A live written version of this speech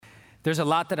There's a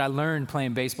lot that I learned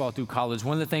playing baseball through college.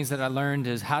 One of the things that I learned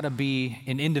is how to be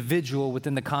an individual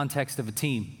within the context of a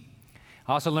team.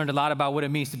 I also learned a lot about what it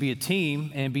means to be a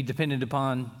team and be dependent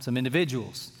upon some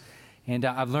individuals. And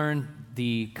I've learned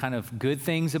the kind of good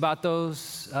things about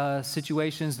those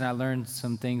situations, and I learned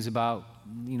some things about,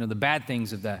 the bad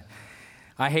things of that.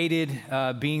 I hated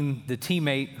being the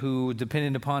teammate who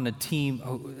depended upon a team,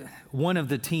 one of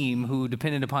the team who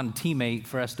depended upon a teammate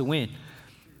for us to win.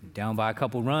 Down by a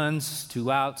couple runs,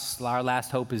 2 outs. Our last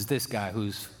hope is this guy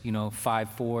who's,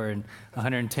 5'4" and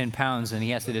 110 pounds, and he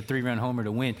has to hit a 3-run homer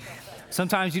to win.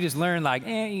 Sometimes you just learn all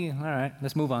right,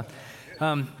 let's move on.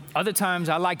 Other times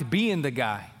I liked being the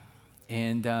guy.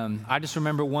 And I just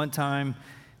remember one time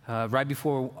right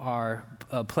before our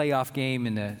playoff game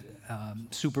in the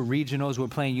Super Regionals, we're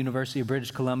playing University of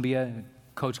British Columbia.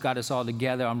 Coach got us all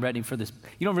together. I'm ready for this.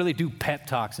 You don't really do pep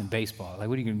talks in baseball. Like,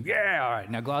 what are you going to do? Yeah, all right,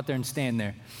 now go out there and stand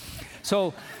there.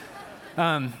 So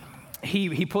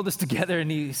he pulled us together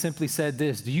and he simply said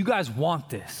this: do you guys want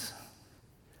this?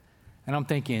 And I'm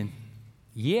thinking,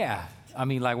 yeah.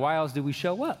 Why else did we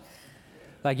show up?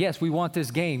 Yes, we want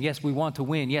this game. Yes, we want to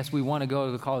win. Yes, we want to go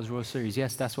to the College World Series.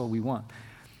 Yes, that's what we want.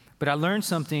 But I learned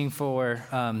something for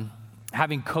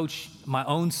having coached my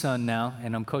own son now,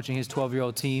 and I'm coaching his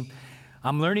 12-year-old team.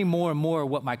 I'm learning more and more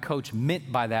what my coach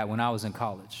meant by that when I was in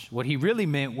college. What he really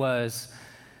meant was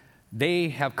they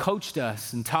have coached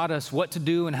us and taught us what to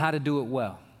do and how to do it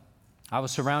well. I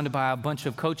was surrounded by a bunch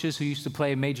of coaches who used to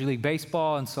play Major League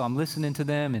Baseball, and so I'm listening to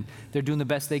them, and they're doing the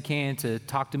best they can to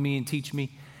talk to me and teach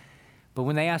me. But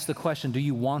when they asked the question, do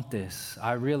you want this?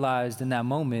 I realized in that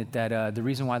moment that the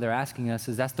reason why they're asking us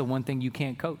is that's the one thing you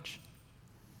can't coach.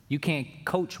 You can't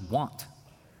coach want.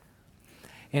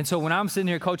 And so when I'm sitting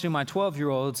here coaching my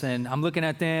 12-year-olds and I'm looking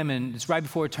at them and it's right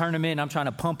before a tournament and I'm trying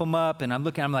to pump them up and I'm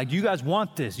like, you guys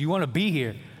want this? You want to be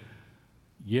here?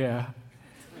 Yeah.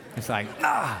 It's like,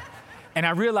 And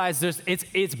I realize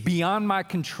it's beyond my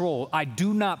control. I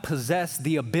do not possess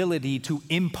the ability to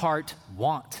impart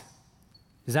want.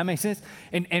 Does that make sense?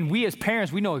 And we as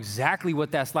parents, we know exactly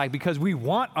what that's like because we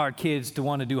want our kids to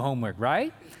want to do homework,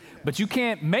 right? But you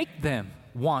can't make them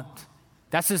want.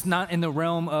 That's just not in the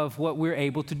realm of what we're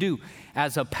able to do.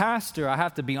 As a pastor, I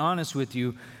have to be honest with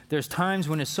you, there's times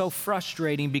when it's so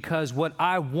frustrating because what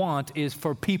I want is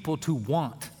for people to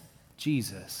want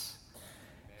Jesus.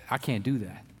 I can't do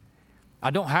that. I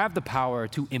don't have the power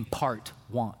to impart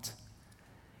want.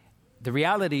 The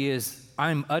reality is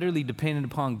I'm utterly dependent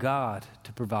upon God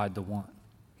to provide the want.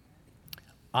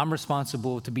 I'm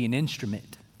responsible to be an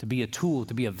instrument, to be a tool,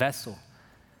 to be a vessel.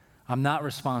 I'm not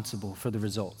responsible for the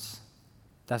results.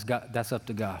 That's up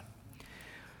to God.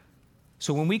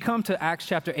 So when we come to Acts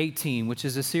chapter 18, which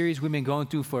is a series we've been going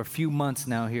through for a few months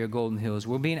now here at Golden Hills,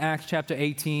 we'll be in Acts chapter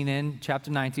 18 and chapter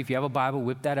 19. If you have a Bible,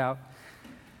 whip that out.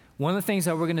 One of the things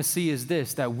that we're going to see is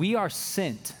this, that we are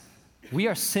sent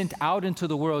out into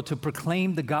the world to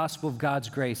proclaim the gospel of God's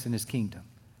grace and his kingdom.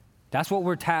 That's what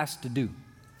we're tasked to do.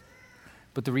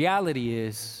 But the reality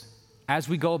is, as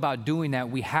we go about doing that,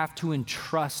 we have to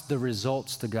entrust the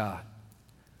results to God.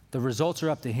 The results are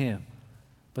up to him,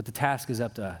 but the task is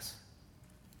up to us.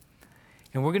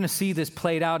 And we're going to see this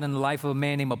played out in the life of a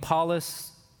man named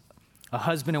Apollos, a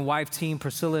husband and wife team,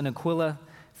 Priscilla and Aquila,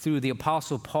 through the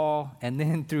Apostle Paul, and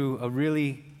then through a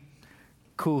really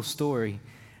cool story.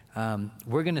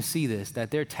 We're going to see this,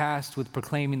 that they're tasked with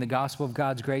proclaiming the gospel of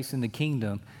God's grace in the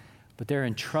kingdom, but they're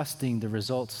entrusting the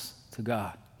results to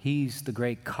God. He's the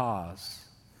great cause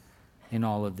in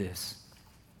all of this.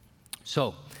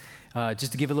 So,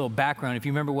 just to give a little background, if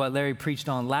you remember what Larry preached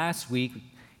on last week,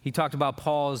 he talked about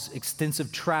Paul's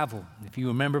extensive travel. If you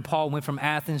remember, Paul went from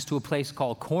Athens to a place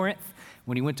called Corinth.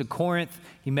 When he went to Corinth,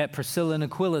 he met Priscilla and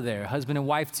Aquila there, husband and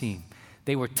wife team.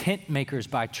 They were tent makers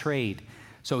by trade.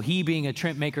 So he, being a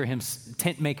tent maker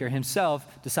himself,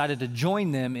 decided to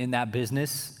join them in that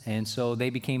business. And so they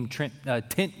became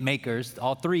tent makers,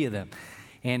 all three of them.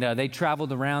 And they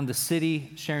traveled around the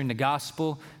city sharing the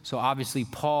gospel. So obviously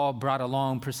Paul brought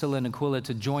along Priscilla and Aquila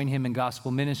to join him in gospel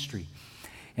ministry.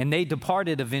 And they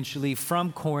departed eventually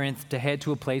from Corinth to head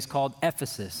to a place called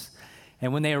Ephesus.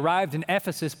 And when they arrived in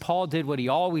Ephesus, Paul did what he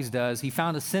always does. He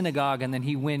found a synagogue, and then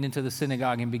he went into the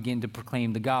synagogue and began to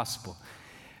proclaim the gospel.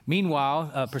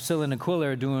 Meanwhile, Priscilla and Aquila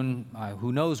are doing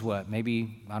who knows what,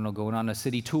 maybe, going on a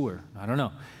city tour. I don't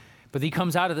know. But he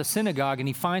comes out of the synagogue and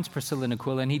he finds Priscilla and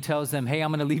Aquila and he tells them, hey, I'm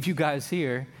going to leave you guys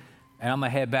here and I'm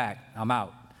going to head back. I'm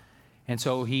out. And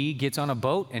so he gets on a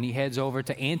boat and he heads over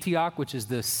to Antioch, which is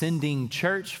the sending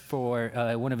church for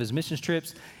one of his mission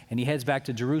trips. And he heads back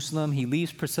to Jerusalem. He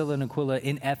leaves Priscilla and Aquila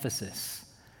in Ephesus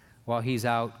while he's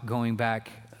out going back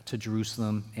to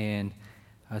Jerusalem and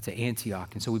to Antioch.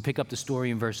 And so we pick up the story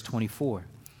in verse 24.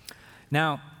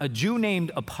 Now, a Jew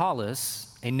named Apollos,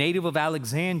 a native of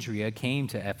Alexandria, came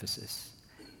to Ephesus.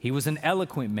 He was an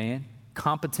eloquent man,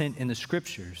 competent in the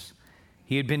scriptures.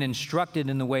 He had been instructed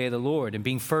in the way of the Lord, and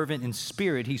being fervent in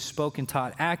spirit, he spoke and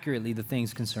taught accurately the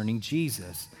things concerning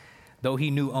Jesus, though he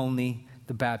knew only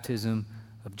the baptism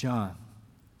of John.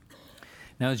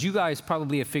 Now, as you guys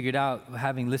probably have figured out,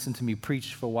 having listened to me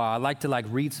preach for a while, I like to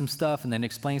read some stuff and then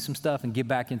explain some stuff and get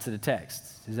back into the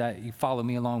text. Is that, you follow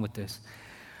me along with this?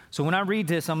 So when I read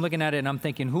this, I'm looking at it and I'm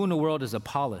thinking, who in the world is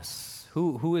Apollos?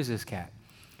 Who is this cat?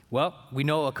 Well, we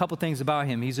know a couple things about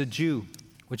him. He's a Jew,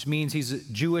 which means he's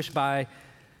Jewish by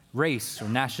race or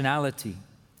nationality.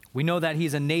 We know that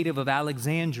he's a native of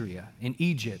Alexandria in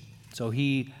Egypt, so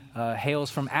he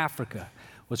hails from Africa.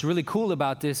 What's really cool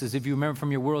about this is if you remember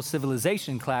from your world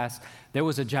civilization class, there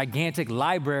was a gigantic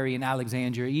library in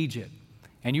Alexandria, Egypt.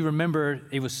 And you remember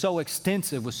it was so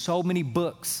extensive with so many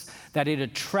books that it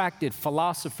attracted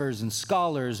philosophers and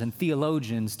scholars and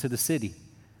theologians to the city.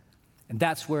 And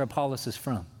that's where Apollos is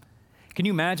from. Can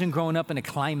you imagine growing up in a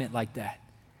climate like that,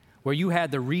 where you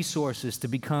had the resources to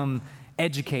become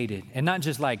educated, and not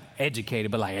just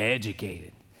educated, but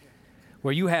educated?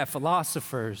 Where you had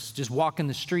philosophers just walking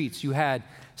the streets, you had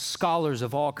scholars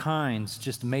of all kinds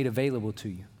just made available to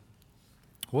you.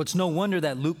 Well, it's no wonder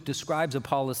that Luke describes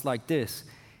Apollos like this.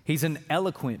 He's an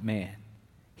eloquent man.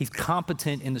 He's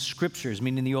competent in the scriptures,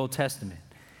 meaning the Old Testament.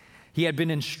 He had been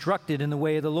instructed in the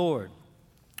way of the Lord,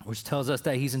 which tells us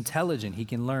that he's intelligent, he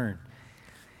can learn.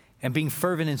 And being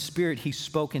fervent in spirit, he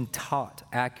spoke and taught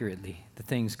accurately the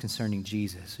things concerning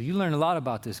Jesus. So you learn a lot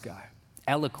about this guy.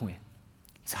 Eloquent.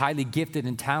 He's highly gifted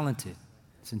and talented.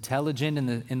 He's intelligent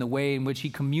in the way in which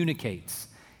he communicates.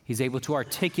 He's able to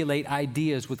articulate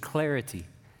ideas with clarity.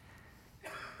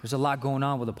 There's a lot going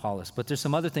on with Apollos, but there's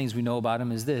some other things we know about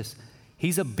him is this.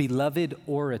 He's a beloved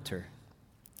orator.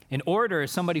 An orator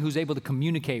is somebody who's able to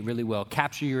communicate really well,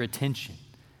 capture your attention,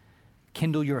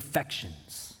 kindle your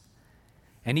affections.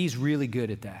 And he's really good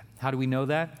at that. How do we know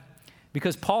that?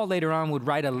 Because Paul later on would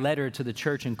write a letter to the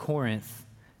church in Corinth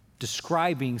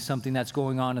describing something that's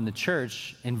going on in the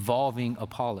church involving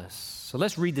Apollos. So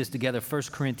let's read this together, 1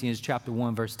 Corinthians chapter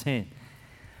 1, verse 10.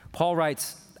 Paul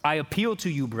writes, I appeal to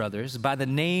you, brothers, by the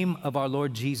name of our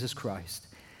Lord Jesus Christ,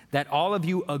 that all of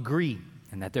you agree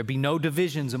and that there be no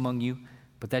divisions among you,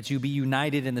 but that you be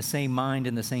united in the same mind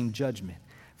and the same judgment.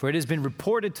 For it has been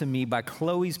reported to me by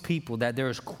Chloe's people that there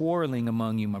is quarreling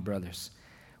among you, my brothers.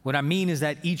 What I mean is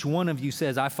that each one of you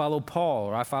says, I follow Paul,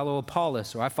 or I follow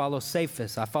Apollos, or I follow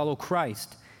Cephas, I follow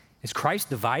Christ. Is Christ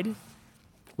divided?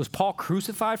 Was Paul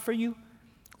crucified for you?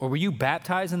 Or were you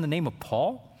baptized in the name of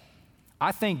Paul?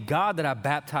 I thank God that I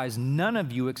baptized none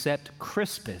of you except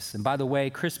Crispus. And by the way,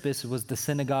 Crispus was the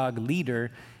synagogue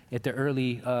leader at the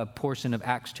early portion of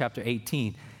Acts chapter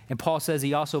 18. And Paul says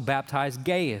he also baptized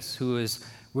Gaius,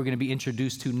 we're going to be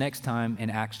introduced to next time in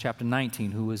Acts chapter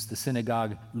 19, who was the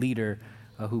synagogue leader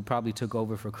who probably took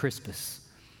over for Crispus.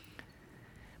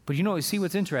 But you see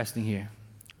what's interesting here?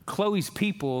 Chloe's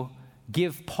people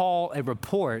give Paul a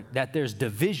report that there's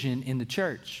division in the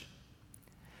church.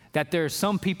 That there's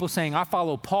some people saying, I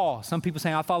follow Paul. Some people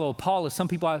saying, I follow Apollos. Some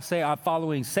people say, I'm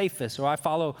following Cephas, or I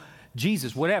follow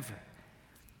Jesus, whatever.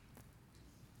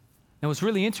 And what's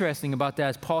really interesting about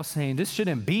that is Paul saying, this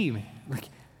shouldn't be.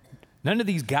 None of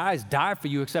these guys died for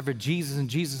you except for Jesus and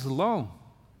Jesus alone.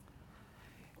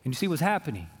 And you see what's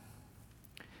happening?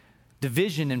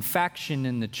 Division and faction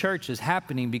in the church is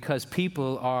happening because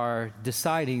people are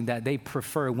deciding that they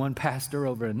prefer one pastor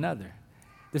over another.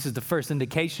 This is the first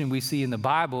indication we see in the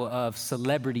Bible of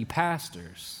celebrity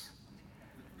pastors.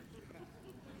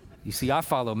 You see, I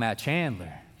follow Matt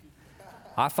Chandler.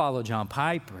 I follow John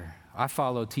Piper. I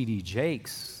follow T.D.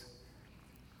 Jakes.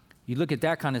 You look at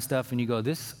that kind of stuff and you go,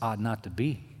 this ought not to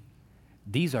be.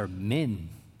 These are men.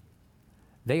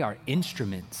 They are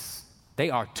instruments. They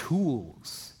are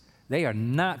tools. They are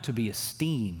not to be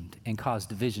esteemed and cause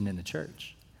division in the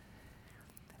church.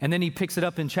 And then he picks it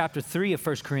up in chapter 3 of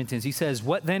 1 Corinthians. He says,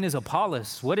 what then is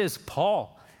Apollos? What is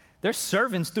Paul? They're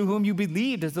servants through whom you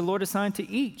believed as the Lord assigned to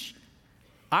each.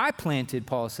 I planted,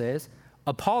 Paul says,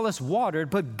 Apollos watered,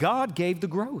 but God gave the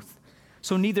growth.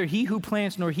 So neither he who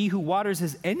plants nor he who waters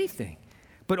is anything,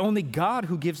 but only God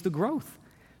who gives the growth.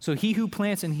 So he who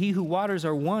plants and he who waters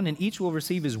are one, and each will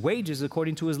receive his wages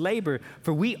according to his labor.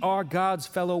 For we are God's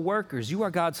fellow workers. You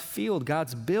are God's field,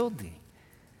 God's building.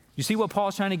 You see what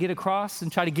Paul's trying to get across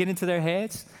and try to get into their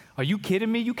heads? Are you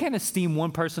kidding me? You can't esteem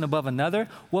one person above another.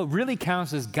 What really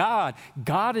counts is God.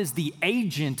 God is the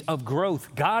agent of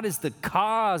growth. God is the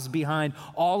cause behind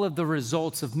all of the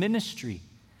results of ministry.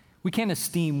 We can't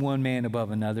esteem one man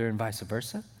above another and vice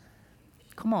versa.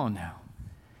 Come on now.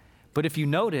 But if you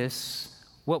notice,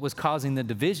 what was causing the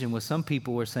division was some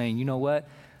people were saying, you know what?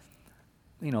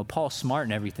 Paul's smart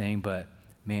and everything, but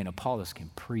man, Apollos can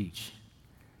preach.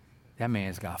 That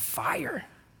man's got fire.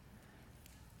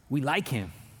 We like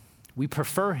him. We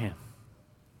prefer him.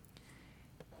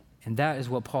 And that is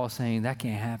what Paul's saying, that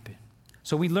can't happen.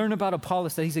 So we learn about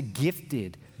Apollos that he's a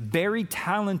gifted, very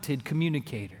talented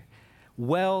communicator,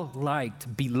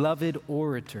 well-liked, beloved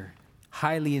orator,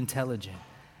 highly intelligent.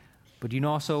 But you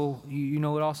know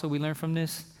what also we learn from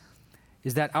this?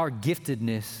 Is that our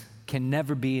giftedness can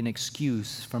never be an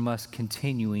excuse from us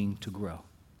continuing to grow.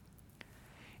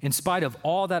 In spite of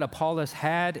all that Apollos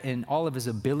had and all of his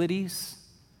abilities,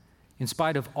 in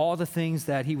spite of all the things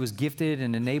that he was gifted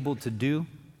and enabled to do,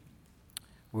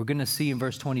 we're going to see in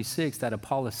verse 26 that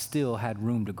Apollos still had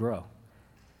room to grow.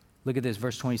 Look at this,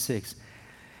 verse 26.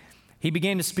 He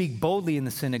began to speak boldly in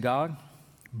the synagogue,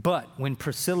 but when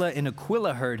Priscilla and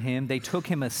Aquila heard him, they took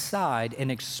him aside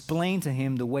and explained to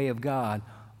him the way of God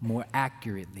more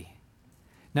accurately.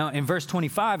 Now, in verse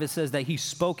 25, it says that he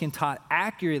spoke and taught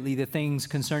accurately the things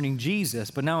concerning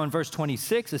Jesus. But now in verse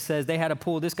 26, it says they had to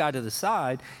pull this guy to the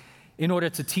side in order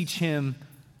to teach him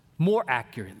more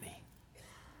accurately,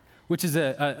 which is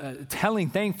a telling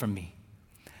thing for me.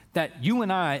 That you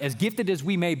and I, as gifted as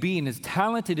we may be and as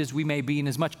talented as we may be and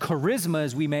as much charisma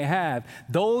as we may have,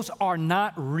 those are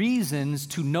not reasons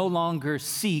to no longer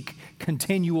seek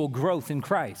continual growth in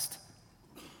Christ.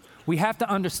 We have to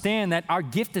understand that our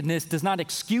giftedness does not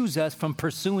excuse us from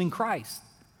pursuing Christ.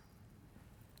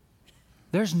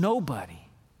 There's nobody,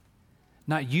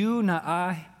 not you, not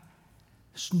I,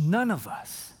 none of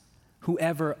us who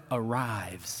ever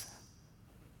arrives.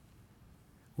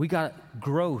 We got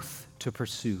growth to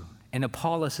pursue, and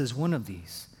Apollos is one of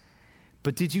these.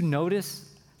 But did you notice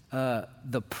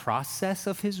the process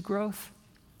of his growth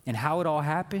and how it all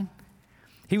happened?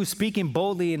 He was speaking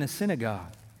boldly in a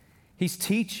synagogue. He's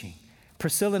teaching.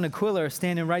 Priscilla and Aquila are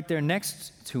standing right there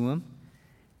next to him,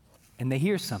 and they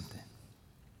hear something.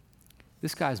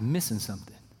 This guy's missing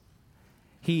something.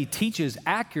 He teaches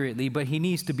accurately, but he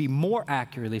needs to be more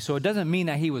accurately. So it doesn't mean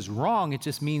that he was wrong. It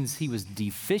just means he was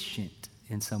deficient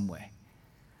in some way.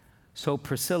 So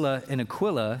Priscilla and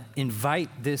Aquila invite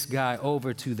this guy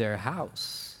over to their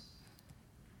house.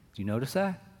 Do you notice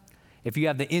that? If you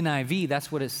have the NIV,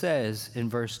 that's what it says in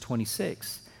verse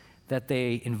 26. That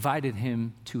they invited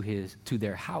him to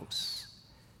their house.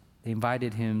 They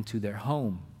invited him to their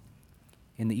home.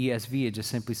 In the ESV, it just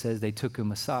simply says they took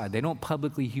him aside. They don't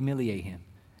publicly humiliate him.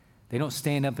 They don't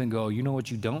stand up and go, you know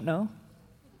what you don't know?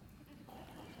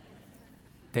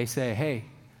 They say, hey,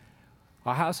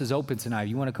 our house is open tonight.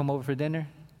 You want to come over for dinner?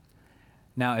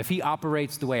 Now, if he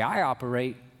operates the way I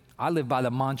operate, I live by the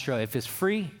mantra, if it's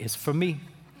free, it's for me.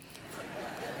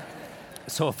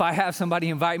 So if I have somebody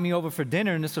invite me over for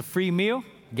dinner and it's a free meal,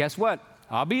 guess what?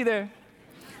 I'll be there.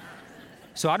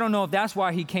 So I don't know if that's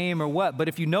why he came or what, but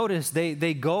if you notice,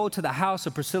 they go to the house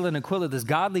of Priscilla and Aquila, this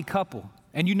godly couple.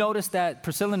 And you notice that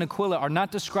Priscilla and Aquila are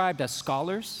not described as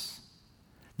scholars.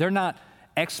 They're not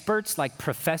experts like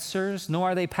professors,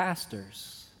 nor are they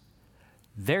pastors.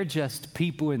 They're just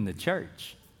people in the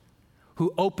church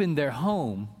who opened their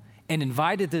home and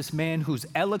invited this man who's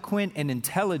eloquent and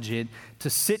intelligent to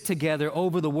sit together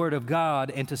over the Word of God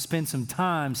and to spend some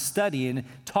time studying,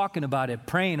 talking about it,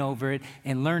 praying over it,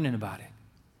 and learning about it.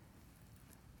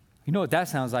 You know what that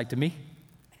sounds like to me?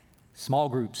 Small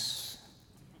groups.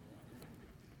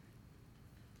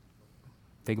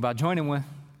 Think about joining one.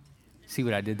 See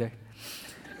what I did there?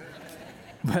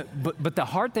 But the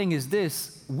hard thing is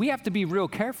this, we have to be real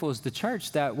careful as the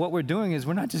church that what we're doing is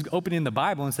we're not just opening the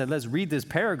Bible and said, let's read this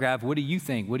paragraph. What do you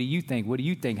think? What do you think? What do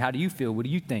you think? How do you feel? What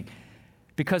do you think?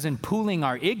 Because in pooling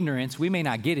our ignorance, we may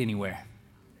not get anywhere.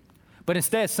 But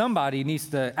instead, somebody needs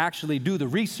to actually do the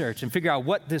research and figure out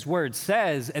what this word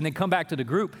says and then come back to the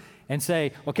group and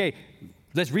say, okay,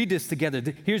 let's read this together.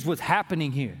 Here's what's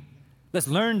happening here. Let's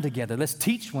learn together. Let's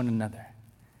teach one another.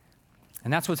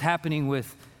 And that's what's happening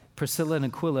with Priscilla and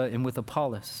Aquila and with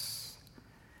Apollos,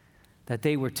 that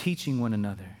they were teaching one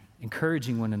another,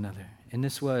 encouraging one another. And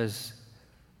this was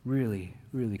really,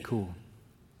 really cool.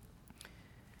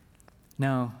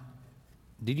 Now,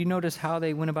 did you notice how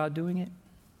they went about doing it?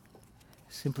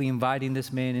 Simply inviting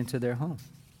this man into their home.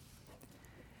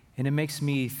 And it makes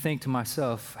me think to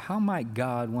myself, how might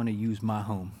God want to use my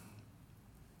home?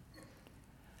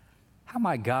 How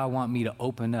might God want me to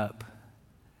open up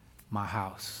my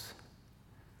house,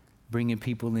 bringing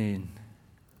people in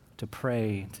to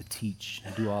pray, to teach,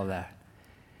 and do all that?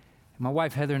 My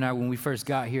wife Heather and I, when we first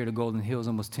got here to Golden Hills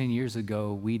almost 10 years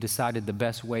ago, we decided the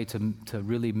best way to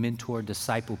really mentor,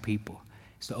 disciple people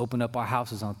is to open up our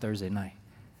houses on Thursday night.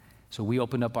 So we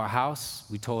opened up our house.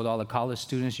 We told all the college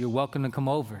students, you're welcome to come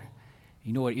over.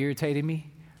 You know what irritated me?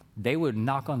 They would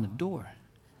knock on the door.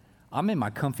 I'm in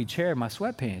my comfy chair, my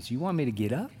sweatpants. You want me to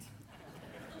get up?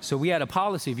 So we had a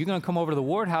policy. If you're going to come over to the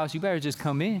Ward House, you better just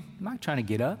come in. I'm not trying to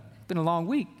get up. It's been a long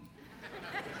week.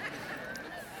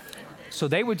 So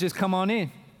they would just come on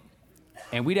in,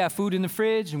 and we'd have food in the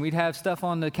fridge, and we'd have stuff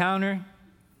on the counter.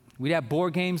 We'd have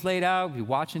board games laid out. We'd be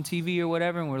watching TV or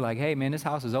whatever, and we're like, hey, man, this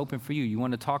house is open for you. You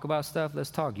want to talk about stuff?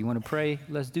 Let's talk. You want to pray?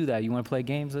 Let's do that. You want to play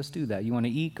games? Let's do that. You want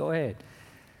to eat? Go ahead.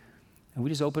 And we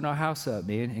just opened our house up,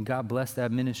 man, and God blessed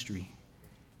that ministry.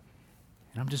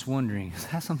 And I'm just wondering, is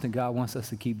that something God wants us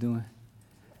to keep doing?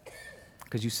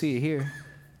 Because you see it here.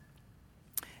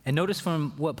 And notice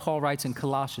from what Paul writes in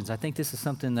Colossians, I think this is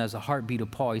something that's a heartbeat of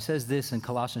Paul. He says this in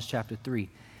Colossians chapter 3.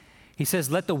 He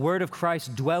says, let the word of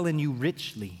Christ dwell in you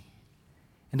richly.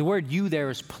 And the word you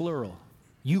there is plural,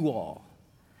 you all.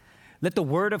 Let the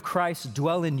word of Christ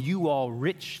dwell in you all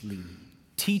richly,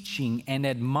 teaching and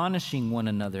admonishing one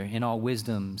another in all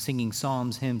wisdom, singing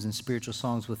psalms, hymns, and spiritual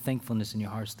songs with thankfulness in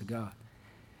your hearts to God.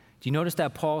 Do you notice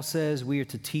that Paul says we are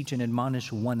to teach and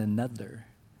admonish one another?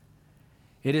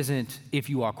 It isn't if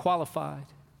you are qualified,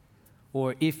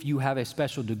 or if you have a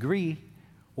special degree,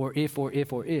 or if.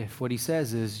 What he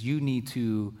says is you need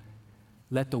to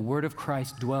let the word of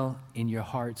Christ dwell in your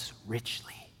hearts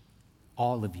richly,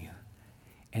 all of you,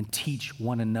 and teach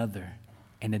one another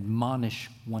and admonish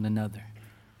one another.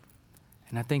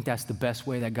 And I think that's the best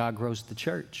way that God grows the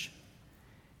church,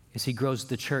 is he grows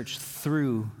the church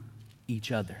through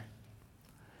each other.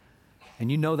 And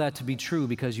you know that to be true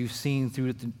because you've seen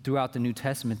throughout the New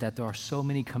Testament that there are so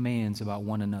many commands about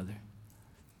one another.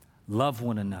 Love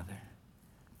one another,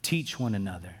 teach one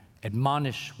another,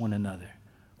 admonish one another,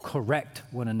 correct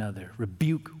one another,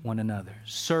 rebuke one another,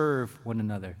 serve one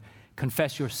another,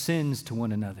 confess your sins to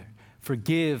one another,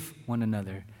 forgive one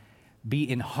another, be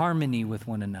in harmony with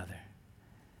one another.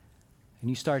 And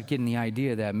you start getting the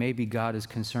idea that maybe God is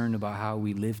concerned about how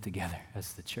we live together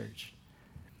as the church.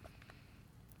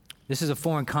 This is a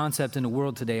foreign concept in the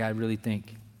world today, I really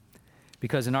think.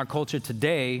 Because in our culture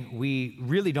today, we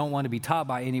really don't want to be taught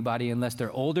by anybody unless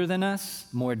they're older than us,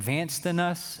 more advanced than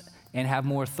us, and have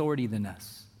more authority than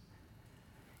us.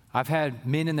 I've had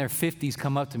men in their 50s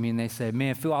come up to me and they say,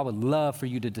 man, Phil, I would love for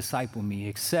you to disciple me,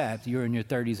 except you're in your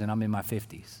 30s and I'm in my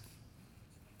 50s.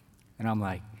 And I'm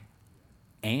like,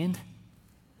 and?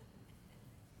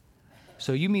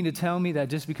 So you mean to tell me that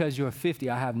just because you're 50,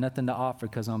 I have nothing to offer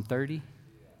because I'm 30?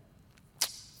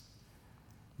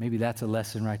 Maybe that's a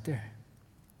lesson right there.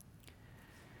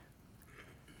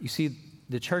 You see,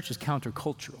 the church is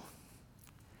countercultural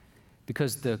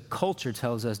because the culture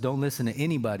tells us don't listen to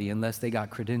anybody unless they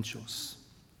got credentials.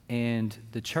 And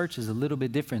the church is a little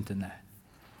bit different than that.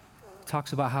 It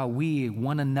talks about how we,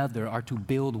 one another, are to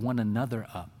build one another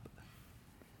up.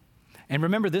 And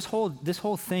remember, this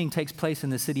whole thing takes place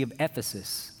in the city of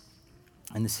Ephesus.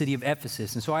 In the city of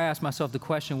Ephesus. And so I asked myself the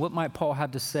question, what might Paul have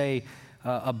to say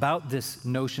about this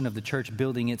notion of the church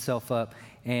building itself up?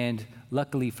 And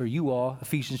luckily for you all,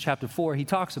 Ephesians chapter 4, he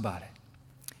talks about it.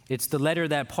 It's the letter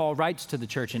that Paul writes to the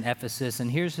church in Ephesus, and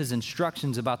here's his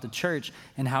instructions about the church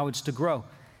and how it's to grow.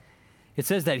 It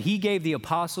says that he gave the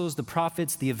apostles, the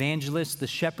prophets, the evangelists, the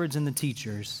shepherds, and the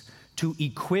teachers to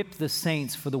equip the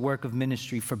saints for the work of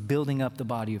ministry, for building up the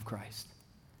body of Christ.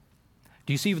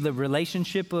 Do you see the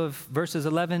relationship of verses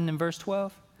 11 and verse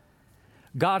 12?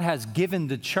 God has given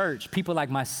the church, people like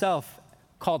myself,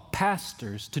 called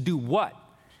pastors, to do what?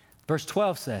 Verse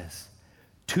 12 says,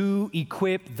 to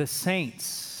equip the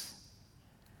saints.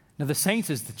 Now, the saints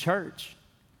is the church.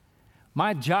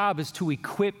 My job is to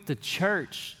equip the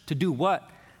church to do what?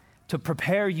 To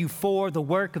prepare you for the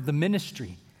work of the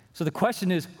ministry. So the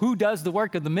question is, who does the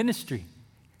work of the ministry?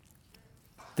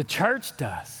 The church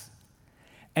does.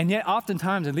 And yet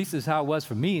oftentimes, at least this is how it was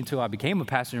for me until I became a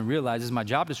pastor and realized this is my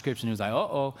job description. It was like,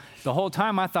 the whole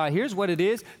time I thought, here's what it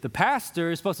is. The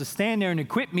pastor is supposed to stand there and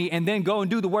equip me and then go and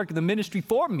do the work of the ministry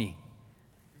for me.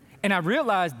 And I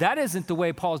realized that isn't the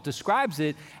way Paul describes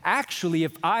it. Actually,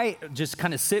 if I just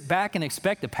kind of sit back and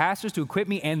expect the pastors to equip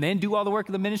me and then do all the work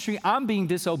of the ministry, I'm being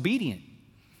disobedient.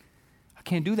 I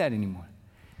can't do that anymore.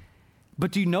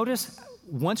 But do you notice,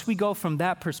 once we go from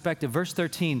that perspective, verse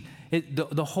 13,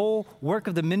 the whole work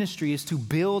of the ministry is to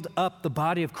build up the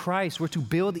body of Christ. We're to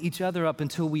build each other up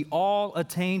until we all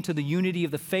attain to the unity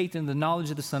of the faith and the knowledge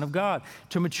of the Son of God,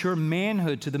 to mature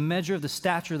manhood, to the measure of the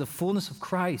stature of the fullness of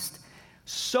Christ,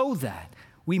 so that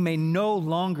we may no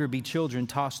longer be children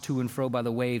tossed to and fro by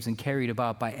the waves and carried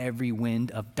about by every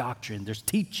wind of doctrine. There's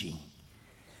teaching.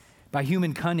 By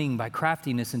human cunning, by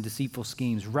craftiness and deceitful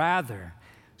schemes. Rather,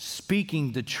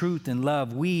 speaking the truth in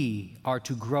love, we are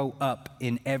to grow up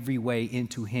in every way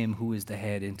into him who is the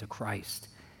head, into Christ,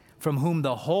 from whom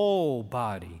the whole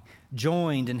body,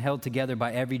 joined and held together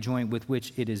by every joint with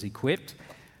which it is equipped,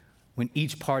 when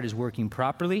each part is working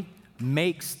properly,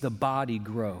 makes the body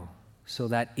grow so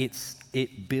that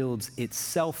it builds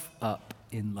itself up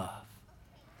in love.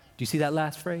 Do you see that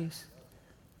last phrase?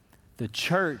 The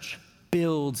church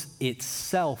builds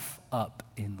itself up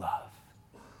in love.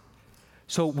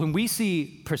 So when we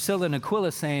see Priscilla and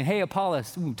Aquila saying, hey,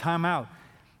 Apollos, time out.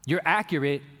 You're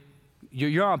accurate.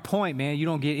 You're on point, man. You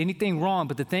don't get anything wrong.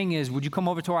 But the thing is, would you come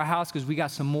over to our house? Because we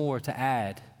got some more to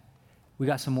add. We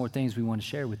got some more things we want to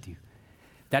share with you.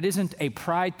 That isn't a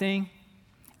pride thing.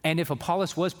 And if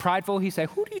Apollos was prideful, he'd say,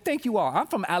 who do you think you are? I'm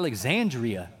from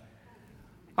Alexandria.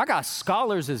 I got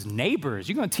scholars as neighbors.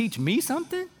 You're going to teach me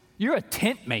something? You're a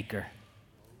tent maker.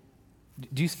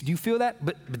 Do you feel that?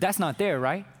 But that's not there,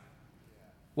 right?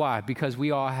 Why? Because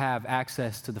we all have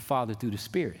access to the Father through the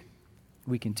Spirit.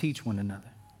 We can teach one another.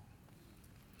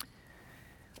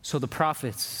 So the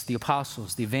prophets, the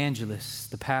apostles, the evangelists,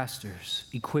 the pastors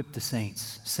equip the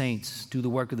saints. Saints do the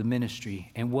work of the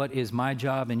ministry. And what is my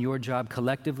job and your job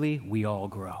collectively? We all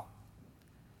grow.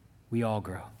 We all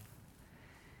grow.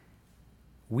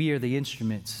 We are the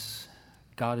instruments.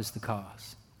 God is the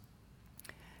cause.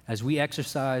 As we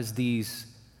exercise these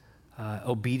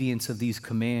obedience of these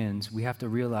commands, we have to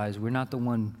realize we're not the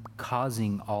one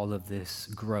causing all of this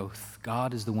growth.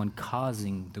 God is the one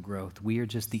causing the growth. We are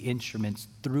just the instruments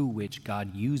through which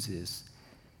God uses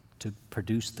to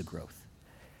produce the growth.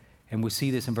 And we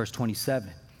see this in verse 27.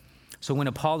 So when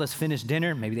Apollos finished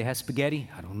dinner, maybe they had spaghetti,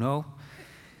 I don't know.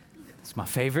 It's my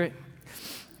favorite.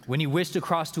 When he wished to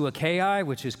cross to Achaia,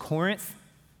 which is Corinth,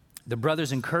 the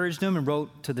brothers encouraged him and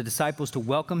wrote to the disciples to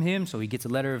welcome him. So he gets a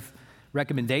letter of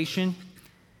recommendation.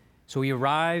 So he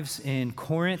arrives in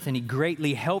Corinth, and he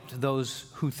greatly helped those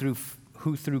who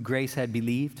through grace had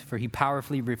believed, for he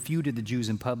powerfully refuted the Jews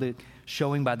in public,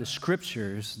 showing by the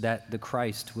scriptures that the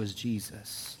Christ was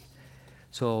Jesus.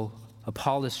 So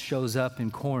Apollos shows up in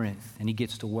Corinth, and he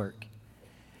gets to work.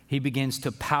 He begins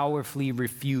to powerfully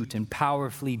refute and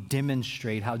powerfully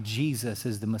demonstrate how Jesus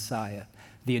is the Messiah,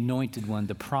 the anointed one,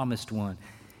 the promised one,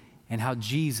 and how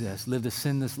Jesus lived a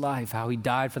sinless life, how he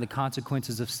died for the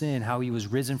consequences of sin, how he was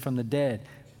risen from the dead,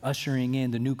 ushering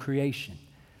in the new creation.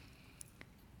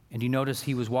 And you notice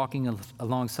he was walking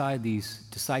alongside these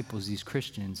disciples, these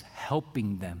Christians,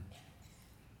 helping them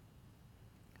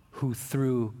who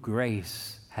through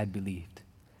grace had believed.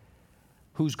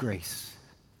 Whose grace?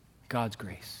 God's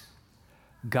grace.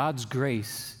 God's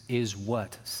grace is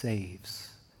what saves.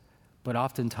 But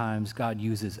oftentimes, God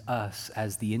uses us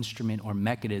as the instrument or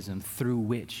mechanism through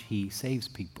which he saves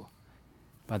people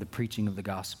by the preaching of the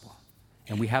gospel.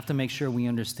 And we have to make sure we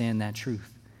understand that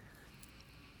truth.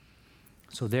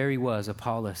 So there he was,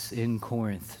 Apollos in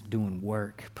Corinth, doing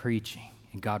work, preaching,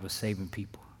 and God was saving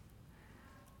people.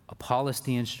 Apollos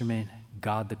the instrument,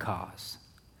 God the cause.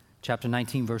 Chapter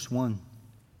 19, verse 1.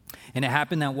 And it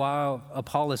happened that while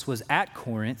Apollos was at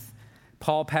Corinth,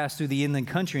 Paul passed through the inland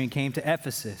country and came to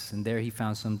Ephesus, and there he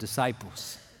found some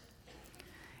disciples.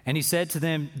 And he said to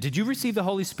them, did you receive the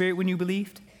Holy Spirit when you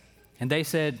believed? And they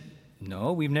said,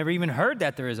 no, we've never even heard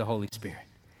that there is a Holy Spirit.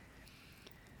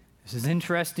 This is an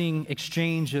interesting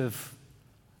exchange of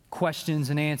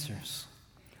questions and answers.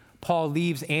 Paul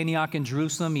leaves Antioch and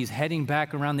Jerusalem. He's heading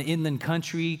back around the inland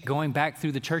country, going back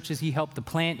through the churches he helped to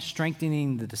plant,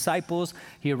 strengthening the disciples.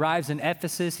 He arrives in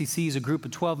Ephesus. He sees a group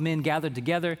of 12 men gathered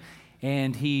together,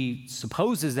 and he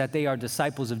supposes that they are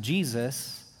disciples of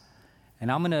Jesus.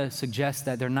 And I'm going to suggest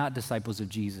that they're not disciples of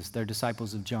Jesus. They're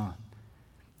disciples of John.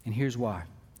 And here's why.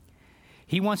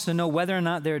 He wants to know whether or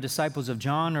not they're disciples of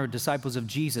John or disciples of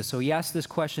Jesus. So he asked this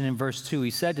question in verse 2. He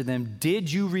said to them,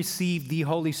 did you receive the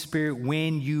Holy Spirit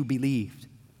when you believed?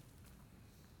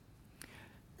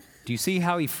 Do you see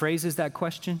how he phrases that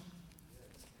question?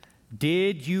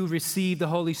 Did you receive the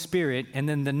Holy Spirit? And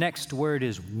then the next word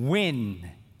is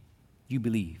when you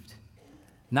believed.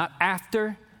 Not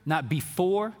after, not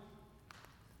before,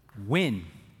 when.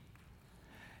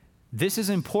 This is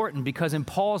important because in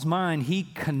Paul's mind, he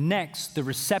connects the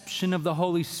reception of the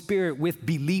Holy Spirit with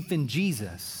belief in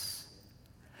Jesus.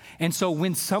 And so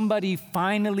when somebody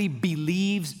finally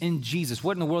believes in Jesus,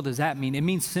 what in the world does that mean? It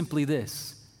means simply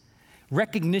this: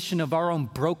 recognition of our own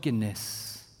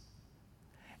brokenness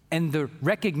and the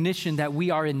recognition that we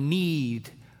are in need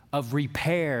of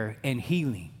repair and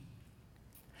healing.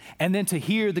 And then to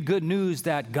hear the good news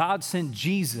that God sent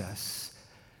Jesus,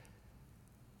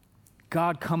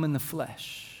 God come in the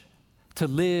flesh, to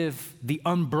live the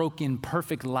unbroken,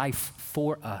 perfect life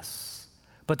for us,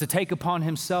 but to take upon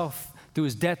himself through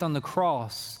his death on the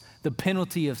cross, the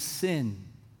penalty of sin,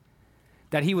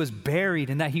 that he was buried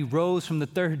and that he rose from the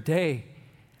third day.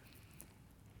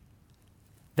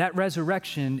 That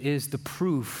resurrection is the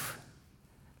proof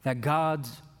that God,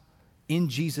 in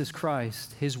Jesus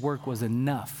Christ, his work was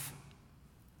enough.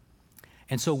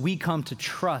 And so we come to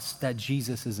trust that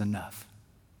Jesus is enough.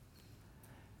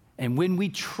 And when we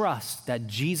trust that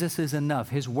Jesus is enough,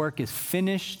 his work is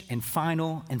finished and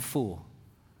final and full,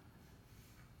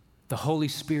 the Holy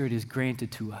Spirit is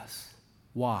granted to us.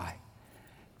 Why?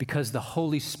 Because the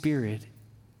Holy Spirit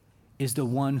is the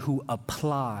one who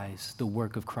applies the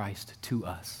work of Christ to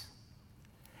us.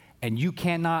 And you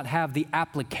cannot have the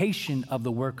application of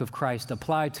the work of Christ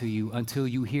applied to you until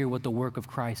you hear what the work of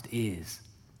Christ is.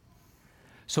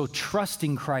 So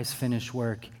trusting Christ's finished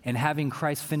work and having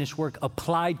Christ's finished work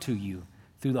applied to you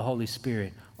through the Holy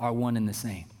Spirit are one and the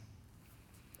same.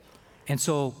 And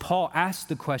so Paul asked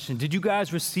the question, did you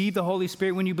guys receive the Holy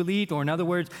Spirit when you believed? Or in other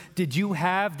words, did you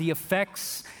have the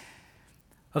effects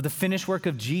of the finished work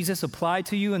of Jesus applied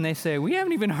to you? And they say, we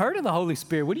haven't even heard of the Holy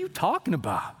Spirit. What are you talking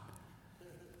about?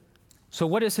 So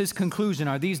what is his conclusion?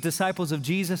 Are these disciples of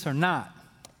Jesus or not?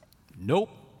 Nope,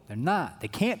 they're not. They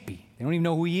can't be. They don't even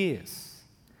know who he is.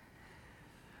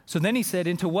 So then he said,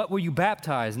 into what were you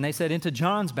baptized? And they said, into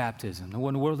John's baptism. Now, what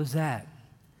in the world is that?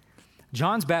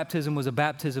 John's baptism was a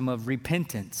baptism of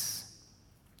repentance.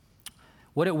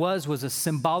 What it was a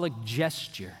symbolic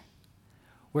gesture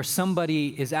where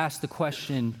somebody is asked the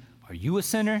question, are you a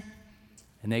sinner?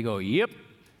 And they go, yep.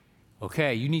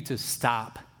 Okay, you need to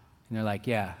stop. And they're like,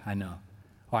 yeah, I know.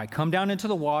 All right, come down into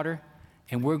the water,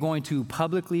 and we're going to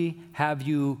publicly have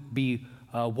you be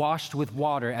washed with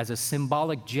water as a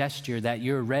symbolic gesture that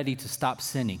you're ready to stop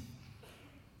sinning.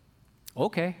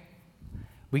 Okay.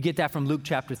 We get that from Luke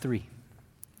chapter 3,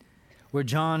 where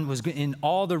John was in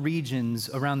all the regions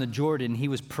around the Jordan. He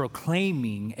was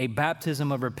proclaiming a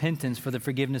baptism of repentance for the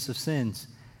forgiveness of sins.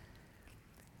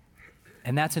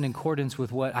 And that's in accordance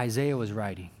with what Isaiah was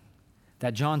writing,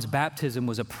 that John's baptism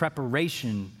was a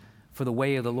preparation for the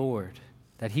way of the Lord,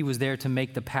 that he was there to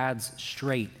make the paths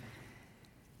straight.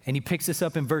 And he picks this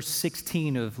up in verse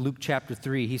 16 of Luke chapter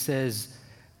 3. He says,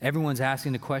 everyone's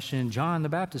asking the question, John the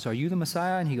Baptist, are you the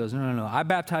Messiah? And he goes, no, I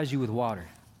baptize you with water.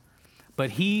 But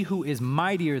he who is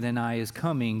mightier than I is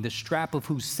coming, the strap of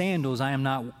whose sandals I am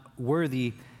not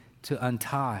worthy to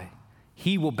untie.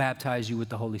 He will baptize you with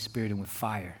the Holy Spirit and with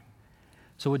fire.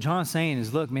 So what John's saying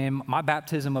is, look, man, my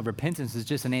baptism of repentance is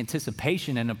just an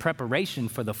anticipation and a preparation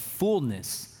for the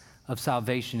fullness of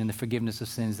salvation and the forgiveness of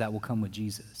sins that will come with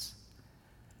Jesus.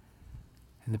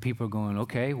 And the people are going,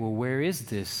 okay, well, where is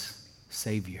this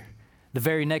Savior? The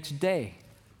very next day,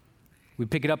 we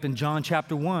pick it up in John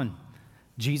chapter 1.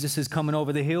 Jesus is coming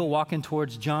over the hill, walking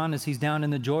towards John as he's down in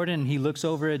the Jordan, and he looks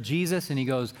over at Jesus and he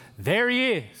goes, there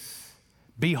he is.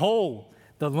 Behold,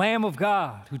 the Lamb of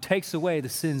God who takes away the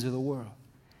sins of the world.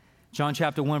 John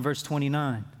chapter 1, verse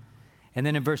 29. And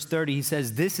then in verse 30, he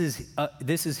says, this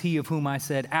is he of whom I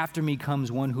said, after me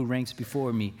comes one who ranks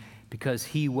before me, because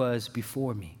he was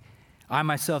before me. I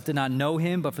myself did not know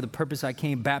him, but for the purpose I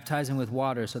came baptizing with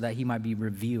water so that he might be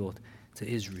revealed to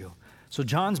Israel. So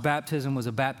John's baptism was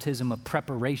a baptism of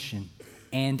preparation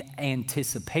and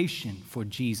anticipation for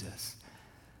Jesus.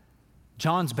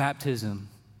 John's baptism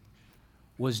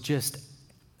was just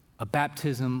a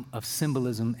baptism of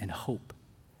symbolism and hope.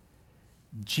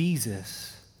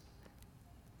 Jesus,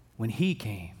 when he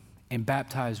came and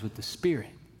baptized with the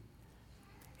Spirit,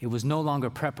 it was no longer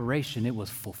preparation, it was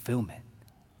fulfillment.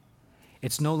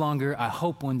 It's no longer, I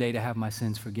hope one day to have my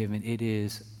sins forgiven. It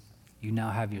is, you now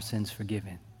have your sins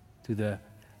forgiven through the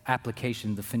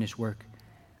application, the finished work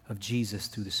of Jesus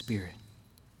through the Spirit.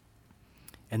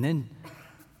 And then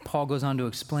Paul goes on to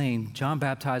explain, John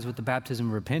baptized with the baptism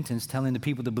of repentance, telling the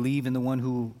people to believe in the one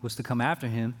who was to come after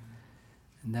him,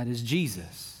 and that is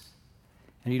Jesus.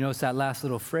 And you notice that last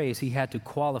little phrase, he had to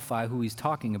qualify who he's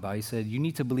talking about. He said, you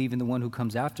need to believe in the one who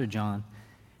comes after John.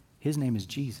 His name is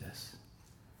Jesus.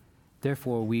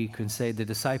 Therefore, we can say the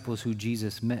disciples who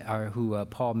Jesus met, or who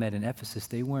Paul met in Ephesus,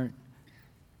 they weren't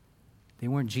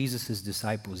Jesus'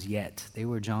 disciples yet. They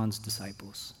were John's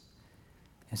disciples.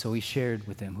 And so he shared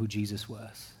with them who Jesus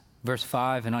was. Verse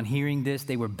 5, and on hearing this,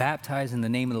 they were baptized in the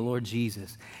name of the Lord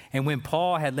Jesus. And when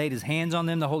Paul had laid his hands on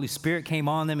them, the Holy Spirit came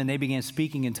on them, and they began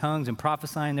speaking in tongues and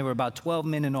prophesying. There were about 12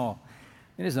 men in all.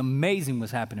 It is amazing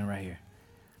what's happening right here.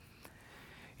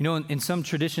 You know, in some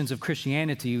traditions of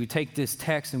Christianity, we take this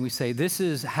text and we say, this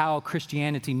is how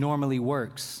Christianity normally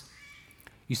works.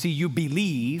 You see, you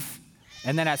believe,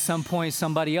 and then at some point,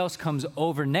 somebody else comes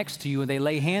over next to you and they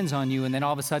lay hands on you, and then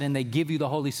all of a sudden they give you the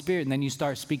Holy Spirit, and then you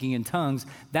start speaking in tongues.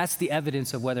 That's the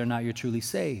evidence of whether or not you're truly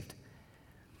saved.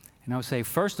 And I would say,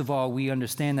 first of all, we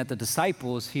understand that the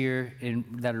disciples here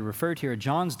that are referred here are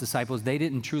John's disciples. They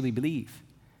didn't truly believe.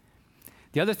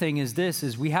 The other thing is this,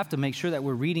 is we have to make sure that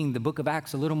we're reading the book of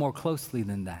Acts a little more closely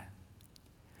than that.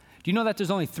 Do you know that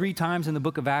there's only 3 times in the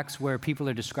book of Acts where people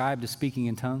are described as speaking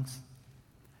in tongues?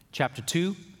 Chapter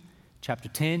 2, chapter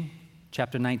 10,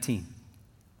 chapter 19.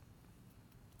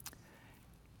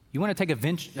 You want to take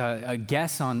a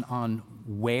guess on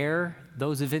where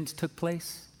those events took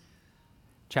place?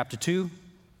 Chapter 2,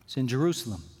 it's in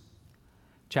Jerusalem.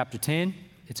 Chapter 10,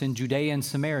 it's in Judea and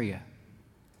Samaria.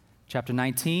 Chapter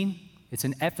 19, it's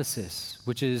in Ephesus,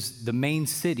 which is the main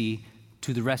city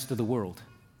to the rest of the world.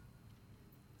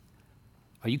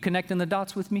 Are you connecting the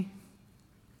dots with me?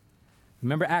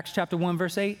 Remember Acts chapter 1,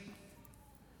 verse 8?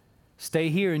 Stay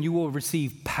here and you will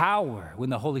receive power when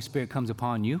the Holy Spirit comes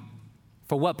upon you.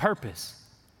 For what purpose?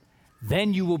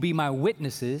 Then you will be my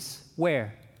witnesses.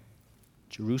 Where?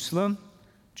 Jerusalem,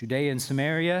 Judea and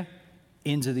Samaria,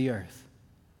 ends of the earth.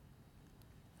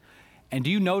 And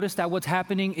do you notice that what's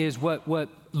happening is what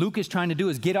Luke is trying to do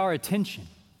is get our attention.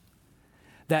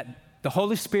 That the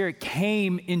Holy Spirit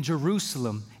came in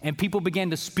Jerusalem and people began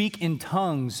to speak in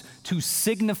tongues to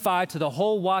signify to the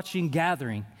whole watching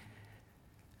gathering,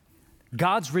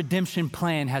 God's redemption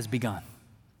plan has begun.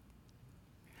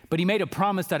 But he made a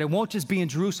promise that it won't just be in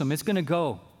Jerusalem, it's going to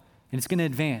go and it's going to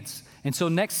advance. And so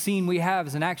next scene we have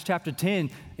is in Acts chapter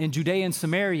 10 in Judea and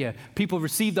Samaria. People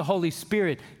receive the Holy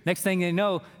Spirit. Next thing they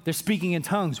know, they're speaking in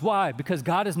tongues. Why? Because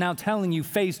God is now telling you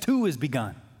phase 2 has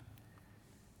begun.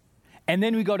 And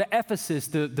then we go to Ephesus,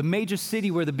 the major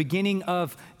city where the beginning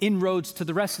of inroads to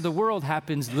the rest of the world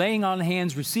happens, laying on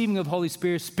hands, receiving of the Holy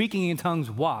Spirit, speaking in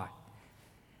tongues. Why?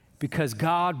 Because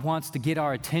God wants to get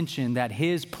our attention that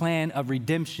his plan of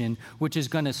redemption, which is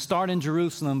going to start in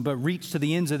Jerusalem but reach to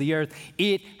the ends of the earth,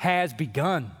 it has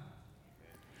begun.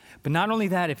 But not only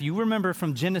that, if you remember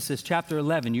from Genesis chapter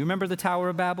 11, you remember the Tower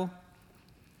of Babel?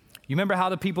 You remember how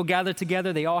the people gathered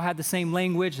together? They all had the same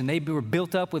language and they were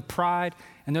built up with pride.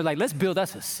 And they're like, let's build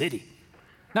us a city.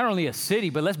 Not only a city,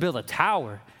 but let's build a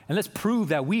tower and let's prove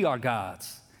that we are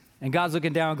gods. And God's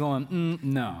looking down going,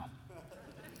 no.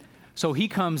 So he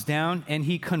comes down and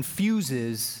he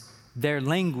confuses their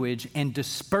language and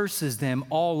disperses them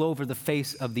all over the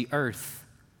face of the earth.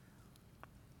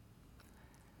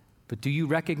 But do you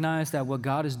recognize that what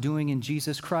God is doing in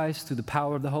Jesus Christ through the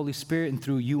power of the Holy Spirit and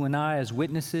through you and I as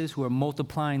witnesses who are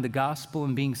multiplying the gospel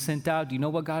and being sent out, do you know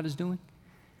what God is doing?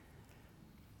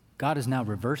 God is now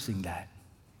reversing that.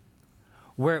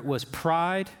 Where it was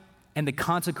pride and the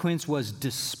consequence was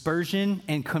dispersion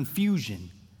and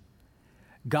confusion,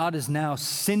 God is now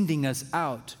sending us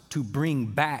out to bring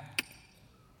back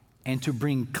and to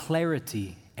bring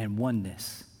clarity and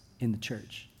oneness in the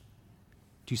church.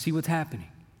 Do you see what's happening?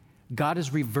 God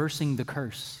is reversing the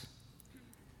curse.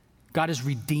 God is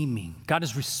redeeming. God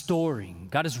is restoring.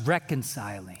 God is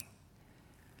reconciling.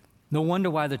 No wonder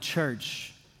why the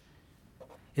church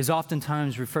is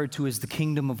oftentimes referred to as the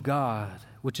kingdom of God,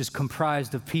 which is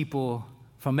comprised of people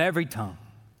from every tongue,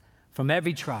 from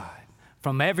every tribe,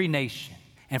 from every nation,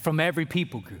 and from every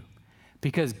people group,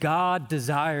 because God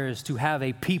desires to have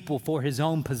a people for his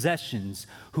own possessions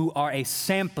who are a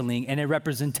sampling and a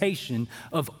representation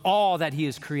of all that he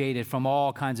has created from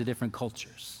all kinds of different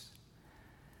cultures.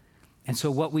 And so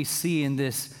what we see in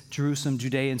this Jerusalem,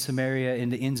 Judea, and Samaria,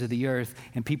 and the ends of the earth,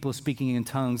 and people speaking in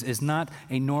tongues is not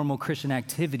a normal Christian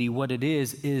activity. What it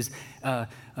is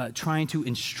trying to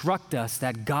instruct us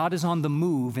that God is on the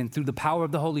move, and through the power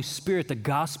of the Holy Spirit, the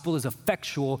gospel is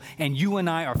effectual, and you and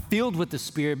I are filled with the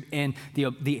Spirit, and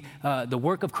the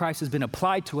work of Christ has been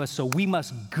applied to us, so we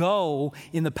must go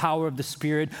in the power of the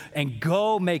Spirit and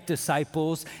go make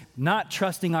disciples, not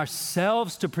trusting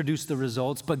ourselves to produce the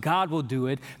results, but God will do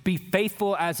it. Be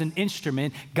faithful as an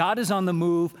instrument. God is on the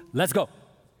move. Let's go.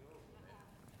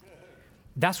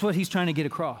 That's what he's trying to get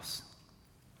across.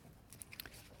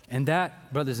 And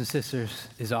that, brothers and sisters,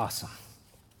 is awesome.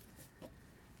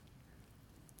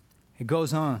 It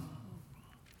goes on.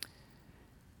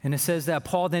 And it says that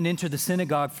Paul then entered the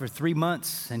synagogue for 3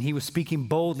 months, and he was speaking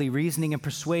boldly, reasoning and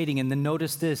persuading. And then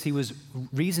notice this, he was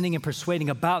reasoning and persuading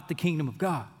about the kingdom of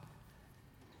God.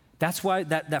 That's why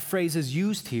that phrase is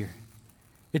used here.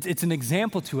 It's an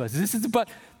example to us. This is about,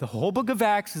 the whole book of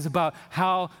Acts is about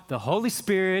how the Holy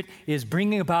Spirit is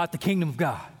bringing about the kingdom of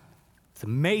God. It's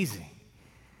amazing.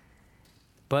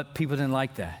 But people didn't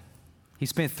like that. He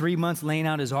spent 3 months laying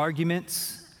out his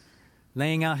arguments,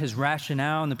 laying out his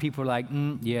rationale, and the people were like,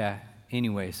 yeah,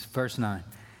 anyways, verse 9.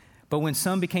 But when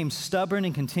some became stubborn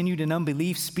and continued in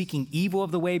unbelief, speaking evil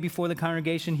of the way before the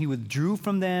congregation, he withdrew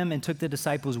from them and took the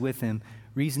disciples with him,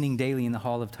 reasoning daily in the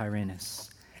hall of Tyrannus.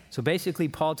 So basically,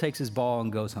 Paul takes his ball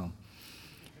and goes home.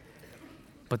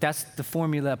 But that's the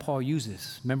formula that Paul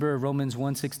uses. Remember Romans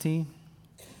 1:16?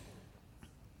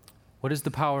 What is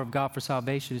the power of God for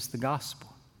salvation? It's the gospel.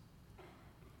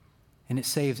 And it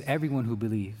saves everyone who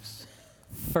believes,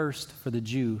 first for the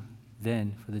Jew,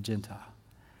 then for the Gentile.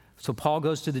 So Paul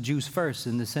goes to the Jews first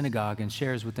in the synagogue and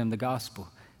shares with them the gospel.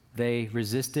 They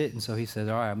resist it, and so he says,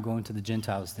 all right, I'm going to the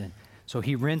Gentiles then. So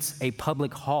he rents a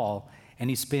public hall, and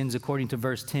he spends, according to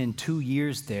verse 10, 2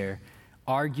 years there,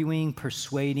 arguing,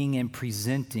 persuading, and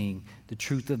presenting the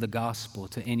truth of the gospel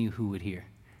to any who would hear.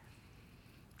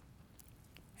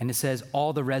 And it says,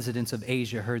 all the residents of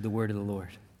Asia heard the word of the Lord.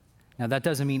 Now, that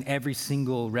doesn't mean every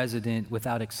single resident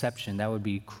without exception. That would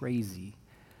be crazy.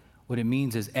 What it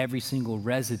means is every single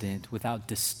resident without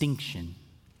distinction.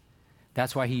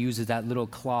 That's why he uses that little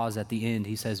clause at the end.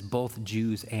 He says both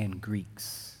Jews and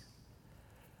Greeks.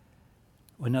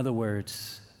 In other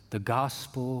words, the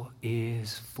gospel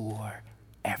is for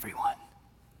everyone.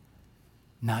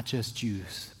 Not just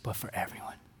Jews, but for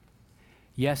everyone.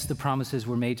 Yes, the promises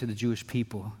were made to the Jewish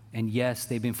people. And yes,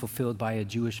 they've been fulfilled by a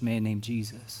Jewish man named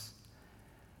Jesus.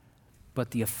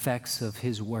 But the effects of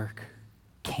his work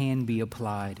can be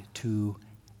applied to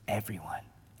everyone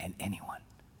and anyone.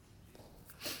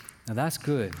 Now that's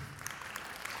good.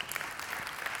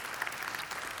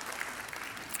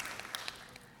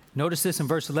 Notice this in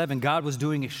verse 11. God was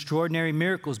doing extraordinary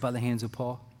miracles by the hands of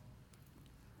Paul.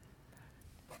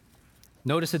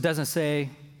 Notice it doesn't say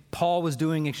Paul was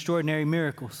doing extraordinary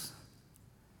miracles.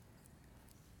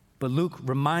 But Luke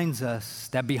reminds us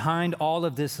that behind all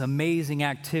of this amazing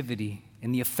activity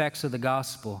and the effects of the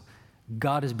gospel,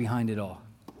 God is behind it all.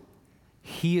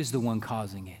 He is the one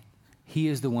causing it. He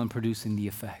is the one producing the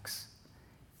effects.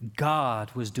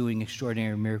 God was doing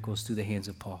extraordinary miracles through the hands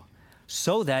of Paul,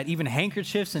 so that even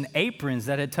handkerchiefs and aprons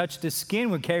that had touched his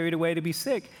skin were carried away to be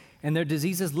sick, and their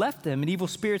diseases left them, and evil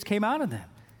spirits came out of them.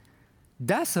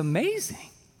 That's amazing.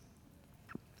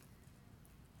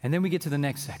 And then we get to the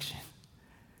next section,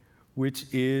 which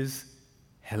is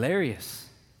hilarious.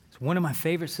 It's one of my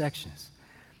favorite sections.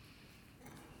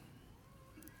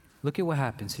 Look at what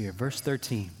happens here, verse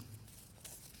 13.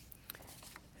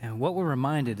 And what we're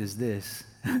reminded is this.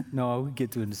 No, we'll get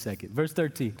to it in a second. Verse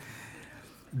 13.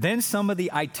 Then some of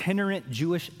the itinerant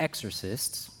Jewish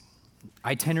exorcists,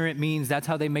 itinerant means that's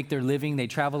how they make their living. They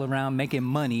travel around making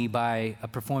money by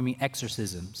performing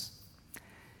exorcisms.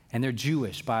 And they're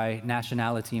Jewish by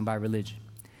nationality and by religion.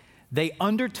 They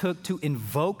undertook to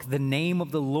invoke the name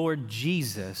of the Lord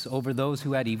Jesus over those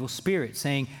who had evil spirits,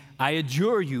 saying, I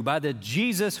adjure you by the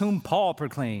Jesus whom Paul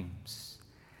proclaims.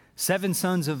 7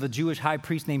 sons of a Jewish high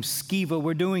priest named Sceva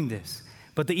were doing this.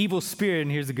 But the evil spirit,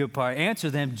 and here's the good part,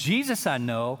 answered them, Jesus I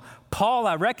know, Paul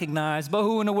I recognize, but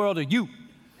who in the world are you?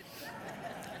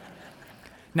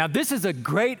 Now, this is a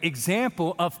great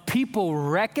example of people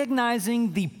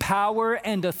recognizing the power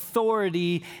and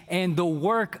authority and the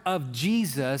work of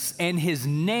Jesus and his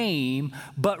name,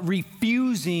 but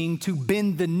refusing to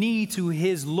bend the knee to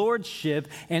his lordship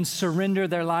and surrender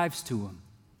their lives to him.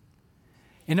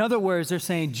 In other words, they're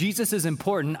saying, Jesus is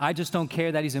important, I just don't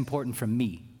care that he's important for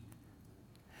me.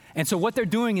 And so what they're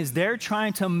doing is they're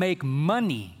trying to make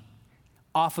money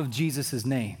off of Jesus'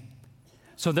 name.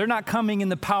 So they're not coming in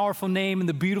the powerful name and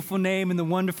the beautiful name and the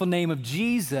wonderful name of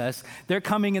Jesus. They're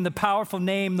coming in the powerful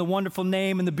name, the wonderful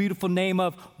name, and the beautiful name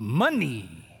of money.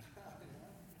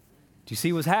 Do you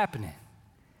see what's happening?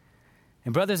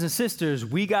 And brothers and sisters,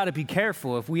 we got to be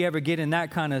careful if we ever get in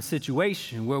that kind of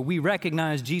situation where we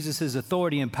recognize Jesus'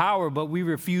 authority and power, but we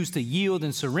refuse to yield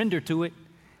and surrender to it.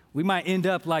 We might end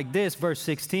up like this, verse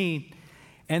 16.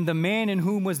 And the man in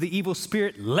whom was the evil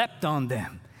spirit leapt on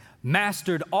them,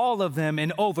 mastered all of them,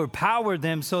 and overpowered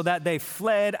them so that they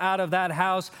fled out of that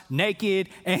house naked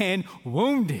and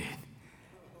wounded.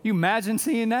 You imagine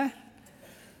seeing that?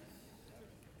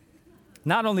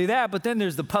 Not only that, but then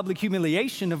there's the public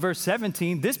humiliation of verse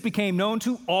 17. This became known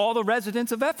to all the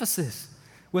residents of Ephesus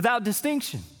without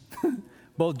distinction,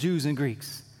 both Jews and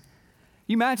Greeks.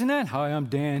 You imagine that? Hi, I'm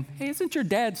Dan. Hey, isn't your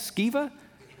dad Sceva?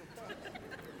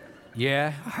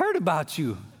 Yeah, I heard about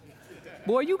you.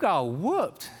 Boy, you got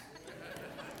whooped.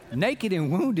 Naked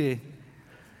and wounded.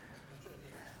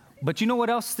 But you know what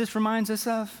else this reminds us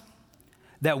of?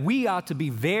 that we ought to be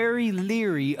very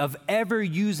leery of ever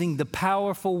using the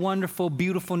powerful, wonderful,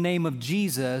 beautiful name of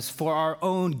Jesus for our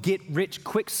own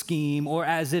get-rich-quick scheme, or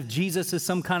as if Jesus is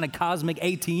some kind of cosmic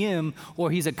ATM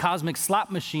or he's a cosmic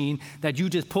slot machine that you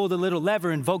just pull the little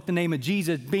lever, invoke the name of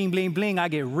Jesus, bling, bling, bling, I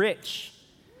get rich.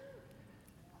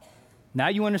 Now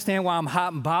you understand why I'm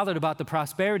hot and bothered about the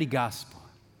prosperity gospel.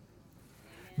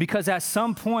 Because at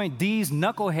some point, these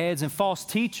knuckleheads and false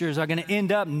teachers are going to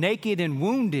end up naked and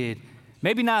wounded.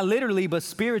 Maybe not literally, but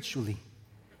spiritually.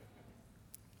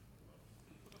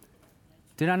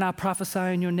 Did I not prophesy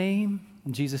in your name?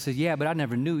 And Jesus said, yeah, but I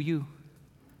never knew you.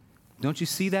 Don't you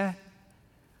see that?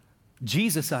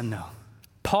 Jesus I know.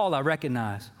 Paul I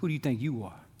recognize. Who do you think you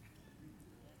are?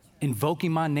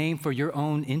 Invoking my name for your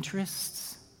own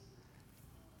interests?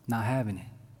 Not having it.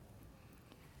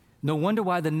 No wonder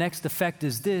why the next effect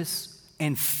is this.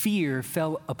 And fear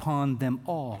fell upon them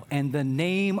all. And the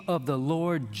name of the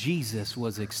Lord Jesus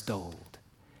was extolled.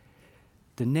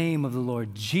 The name of the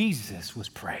Lord Jesus was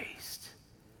praised.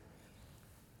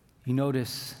 You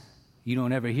notice you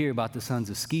don't ever hear about the sons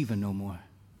of Sceva no more.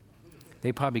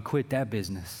 They probably quit that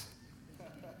business.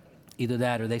 Either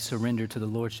that or they surrendered to the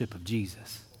lordship of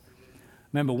Jesus.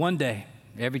 Remember, one day,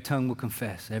 every tongue will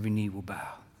confess, every knee will bow.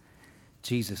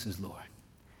 Jesus is Lord.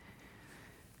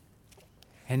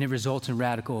 And it results in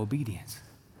radical obedience.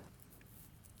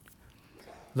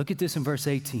 Look at this in verse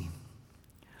 18.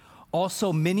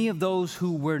 Also, many of those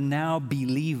who were now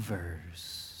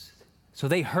believers. So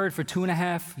they heard for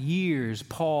 2.5 years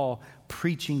Paul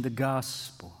preaching the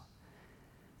gospel.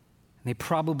 And they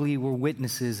probably were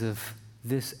witnesses of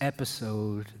this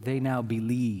episode. They now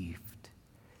believed.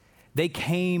 They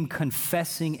came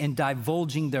confessing and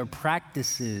divulging their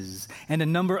practices. And a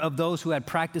number of those who had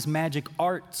practiced magic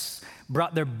arts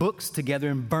brought their books together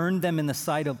and burned them in the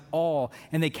sight of all.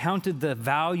 And they counted the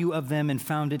value of them and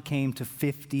found it came to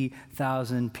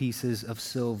 50,000 pieces of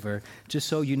silver. Just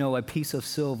so you know, a piece of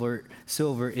silver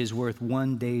is worth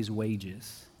 1 day's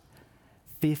wages.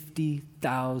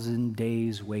 50,000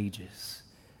 days' wages.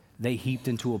 They heaped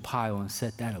into a pile and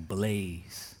set that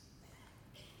ablaze.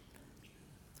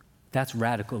 That's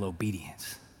radical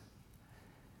obedience.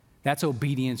 That's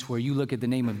obedience where you look at the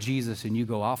name of Jesus and you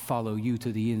go, I'll follow you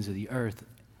to the ends of the earth,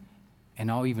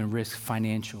 and I'll even risk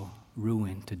financial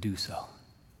ruin to do so.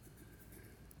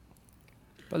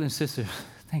 Brothers and sisters,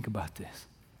 think about this.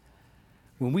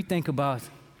 When we think about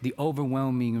the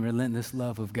overwhelming and relentless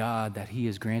love of God that He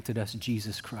has granted us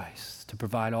Jesus Christ to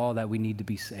provide all that we need to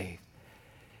be saved,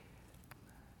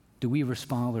 do we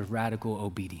respond with radical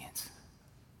obedience?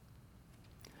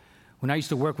 When I used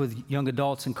to work with young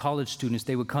adults and college students,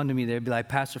 they would come to me, they'd be like,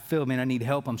 Pastor Phil, man, I need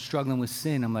help. I'm struggling with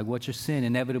sin. I'm like, what's your sin?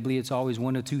 Inevitably, it's always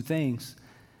one of two things: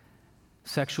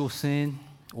 sexual sin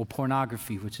or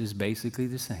pornography, which is basically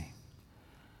the same.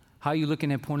 How are you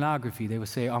looking at pornography? They would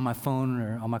say, on my phone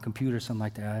or on my computer, something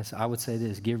like that. I would say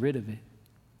this: get rid of it.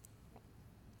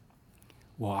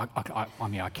 Well,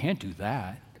 I can't do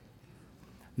that.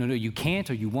 No, you can't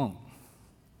or you won't.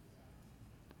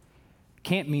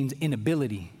 Can't means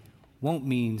inability. Won't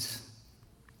means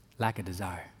lack of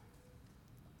desire.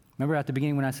 Remember at the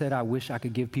beginning when I said, I wish I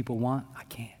could give people want? I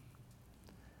can't.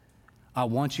 I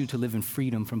want you to live in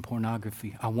freedom from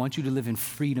pornography. I want you to live in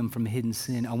freedom from hidden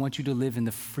sin. I want you to live in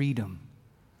the freedom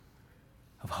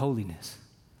of holiness.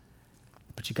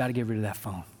 But you got to get rid of that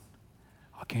phone.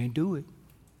 I can't do it.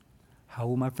 How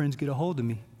will my friends get a hold of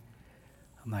me?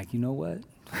 I'm like, you know what?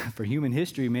 For human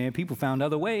history, man, people found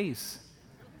other ways.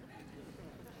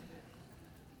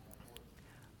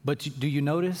 But do you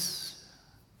notice?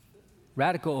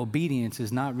 Radical obedience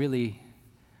is not really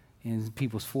in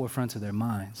people's forefronts of their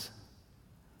minds.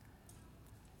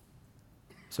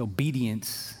 It's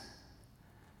obedience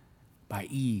by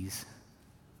ease.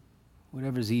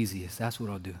 Whatever's easiest, that's what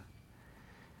I'll do.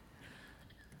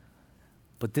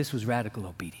 But this was radical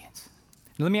obedience.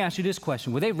 Now, let me ask you this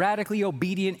question. Were they radically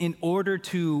obedient in order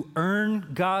to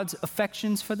earn God's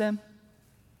affections for them?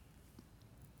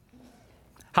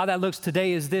 How that looks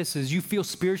today is this: is you feel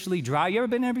spiritually dry. You ever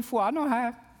been there before? I know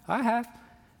I have.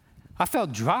 I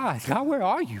felt dry. God, where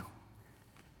are you?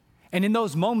 And in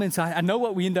those moments, I know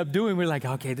what we end up doing. We're like,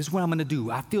 okay, this is what I'm going to do.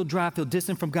 I feel dry. I feel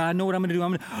distant from God. I know what I'm going to do.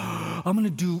 I'm going to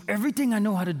do everything I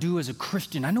know how to do as a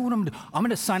Christian. I know what I'm going to do. I'm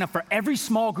going to sign up for every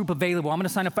small group available. I'm going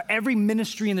to sign up for every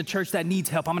ministry in the church that needs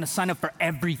help. I'm going to sign up for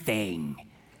everything.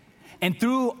 And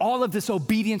through all of this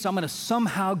obedience, I'm going to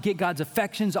somehow get God's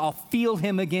affections. I'll feel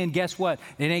Him again. Guess what?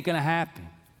 It ain't going to happen.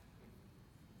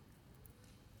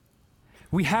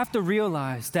 We have to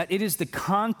realize that it is the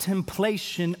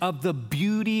contemplation of the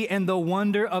beauty and the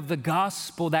wonder of the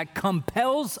gospel that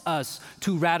compels us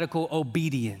to radical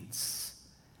obedience.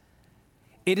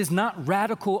 it is not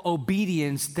radical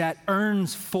obedience that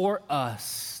earns for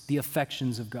us the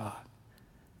affections of God.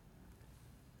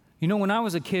 You know, when I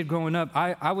was a kid growing up,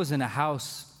 I was in a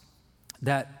house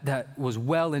that was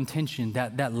well-intentioned,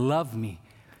 that loved me.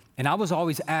 And I was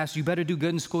always asked, you better do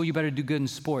good in school, you better do good in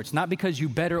sports. Not because you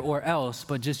better or else,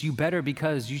 but just you better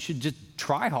because you should just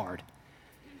try hard.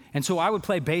 And so I would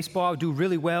play baseball, I would do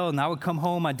really well, and I would come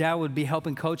home, my dad would be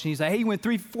helping coach, and he's like, hey, you went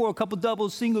 3-4, a couple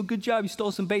doubles, single, good job, you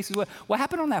stole some bases. What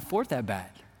happened on that fourth at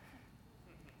bat?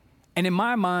 And in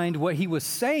my mind, what he was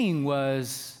saying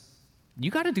was,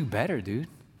 you got to do better, dude.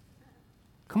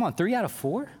 Come on, 3 out of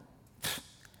 4?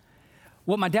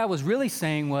 What my dad was really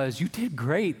saying was, you did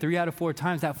great 3 out of 4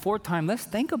 times. That fourth time, let's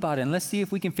think about it, and let's see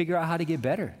if we can figure out how to get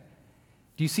better.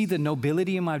 Do you see the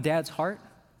nobility in my dad's heart?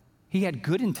 He had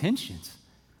good intentions.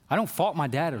 I don't fault my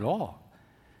dad at all.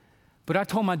 But I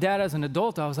told my dad as an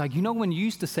adult, I was like, you know, when you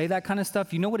used to say that kind of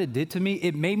stuff, you know what it did to me?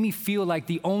 It made me feel like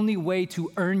the only way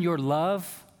to earn your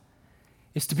love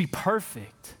is to be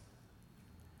perfect.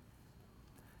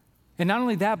 And not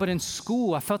only that, but in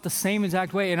school, I felt the same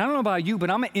exact way. And I don't know about you, but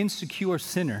I'm an insecure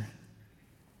sinner.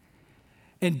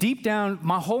 And deep down,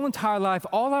 my whole entire life,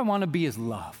 all I want to be is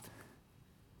loved.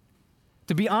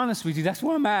 To be honest with you, that's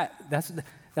where I'm at.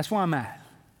 That's where I'm at.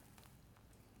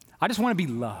 I just want to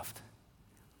be loved.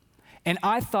 And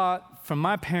I thought from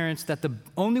my parents that the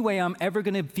only way I'm ever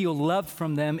going to feel loved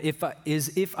from them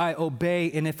is if I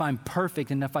obey and if I'm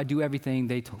perfect and if I do everything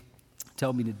they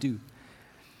tell me to do.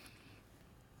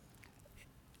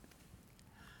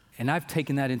 And I've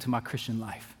taken that into my Christian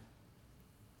life.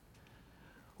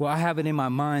 Well, I have it in my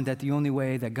mind that the only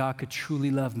way that God could truly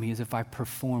love me is if I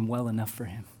perform well enough for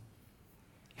him.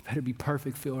 You better be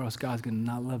perfect, Phil, or else God's going to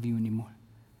not love you anymore.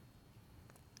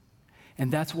 And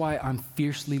that's why I'm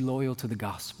fiercely loyal to the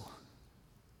gospel.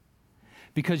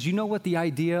 Because you know what the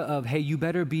idea of, hey, you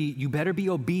better be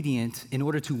obedient in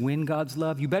order to win God's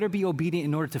love. You better be obedient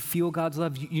in order to feel God's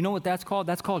love. You know what that's called?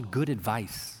 That's called good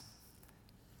advice.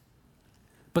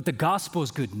 But the gospel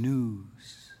is good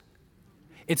news.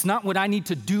 It's not what I need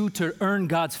to do to earn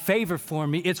God's favor for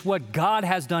me. It's what God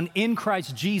has done in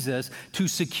Christ Jesus to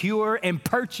secure and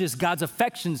purchase God's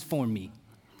affections for me.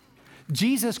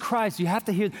 Jesus Christ, you have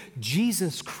to hear,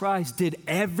 Jesus Christ did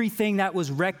everything that was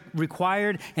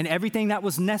required and everything that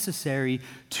was necessary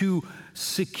to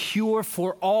secure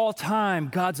for all time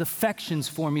God's affections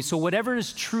for me. So whatever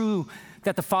is true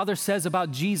that the Father says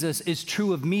about Jesus is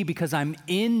true of me because I'm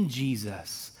in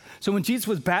Jesus. So when Jesus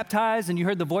was baptized and you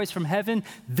heard the voice from heaven,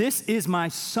 this is my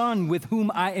Son with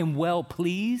whom I am well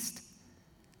pleased.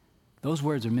 Those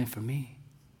words are meant for me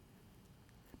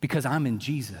because I'm in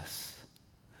Jesus.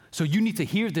 So you need to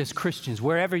hear this, Christians,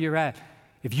 wherever you're at.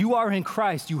 If you are in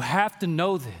Christ, you have to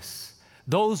know this.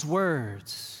 Those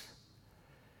words,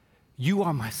 you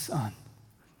are my son,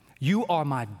 you are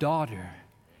my daughter,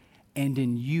 and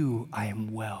in you I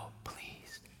am well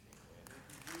pleased.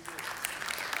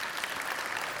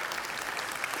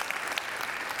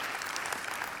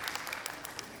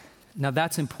 Now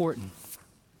that's important.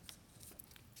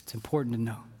 It's important to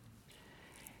know.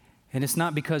 And it's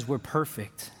not because we're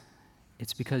perfect.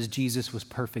 It's because Jesus was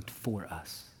perfect for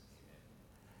us.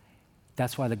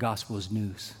 That's why the gospel is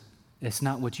news. It's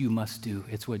not what you must do.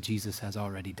 It's what Jesus has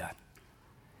already done.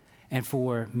 And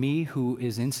for me who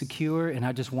is insecure and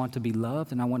I just want to be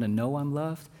loved and I want to know I'm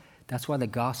loved, that's why the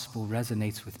gospel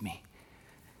resonates with me.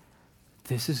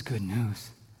 This is good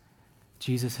news.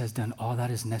 Jesus has done all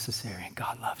that is necessary and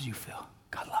God loves you, Phil.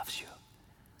 God loves you.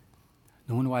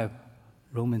 No wonder why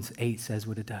Romans 8 says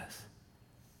what it does.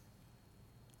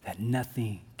 That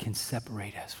nothing can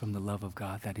separate us from the love of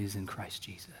God that is in Christ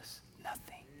Jesus.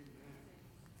 Nothing.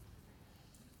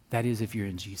 That is if you're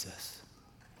in Jesus,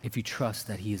 if you trust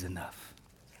that he is enough.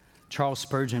 Charles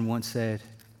Spurgeon once said,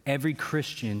 every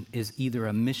Christian is either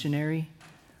a missionary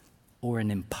or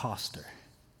an imposter.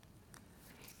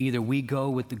 Either we go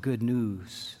with the good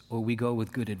news or we go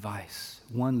with good advice.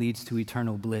 One leads to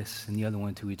eternal bliss and the other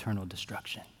one to eternal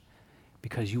destruction.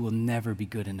 Because you will never be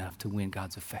good enough to win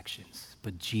God's affections.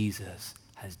 But Jesus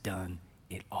has done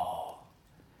it all.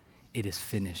 It is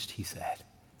finished, he said.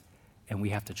 And we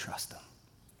have to trust him.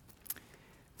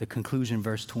 The conclusion,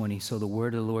 verse 20, so the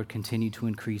word of the Lord continued to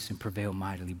increase and prevail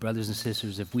mightily. Brothers and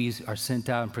sisters, if we are sent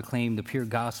out and proclaim the pure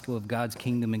gospel of God's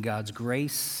kingdom and God's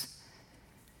grace,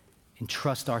 and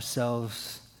trust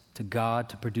ourselves to God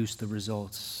to produce the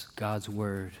results, God's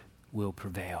word will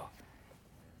prevail.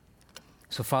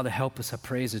 So, Father, help us, I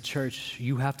pray, as a church.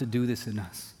 You have to do this in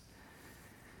us.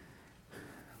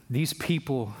 These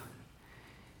people,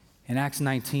 In Acts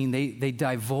 19, they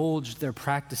divulged their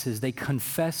practices. They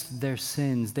confessed their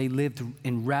sins. They lived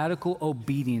in radical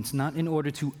obedience, not in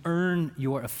order to earn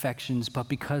your affections, but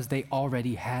because they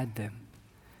already had them.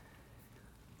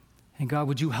 And God,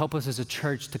 would you help us as a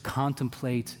church to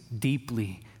contemplate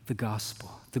deeply the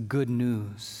gospel, the good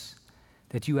news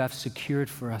that you have secured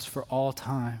for us for all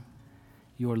time,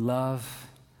 your love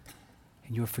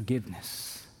and your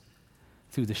forgiveness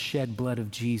through the shed blood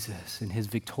of Jesus and his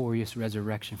victorious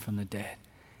resurrection from the dead.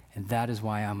 And that is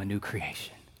why I'm a new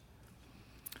creation.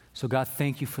 So God,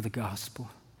 thank you for the gospel.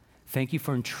 Thank you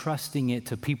for entrusting it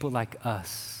to people like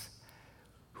us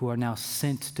who are now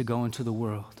sent to go into the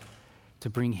world to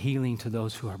bring healing to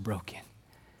those who are broken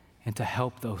and to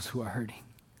help those who are hurting,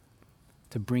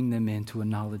 to bring them into a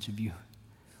knowledge of you.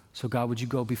 So God, would you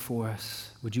go before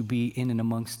us? Would you be in and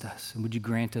amongst us? And would you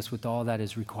grant us with all that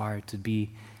is required to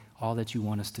be all that you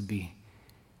want us to be?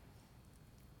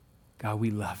 God,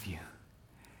 we love you.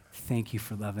 Thank you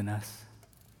for loving us.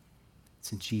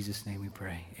 It's in Jesus' name we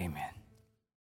pray. Amen.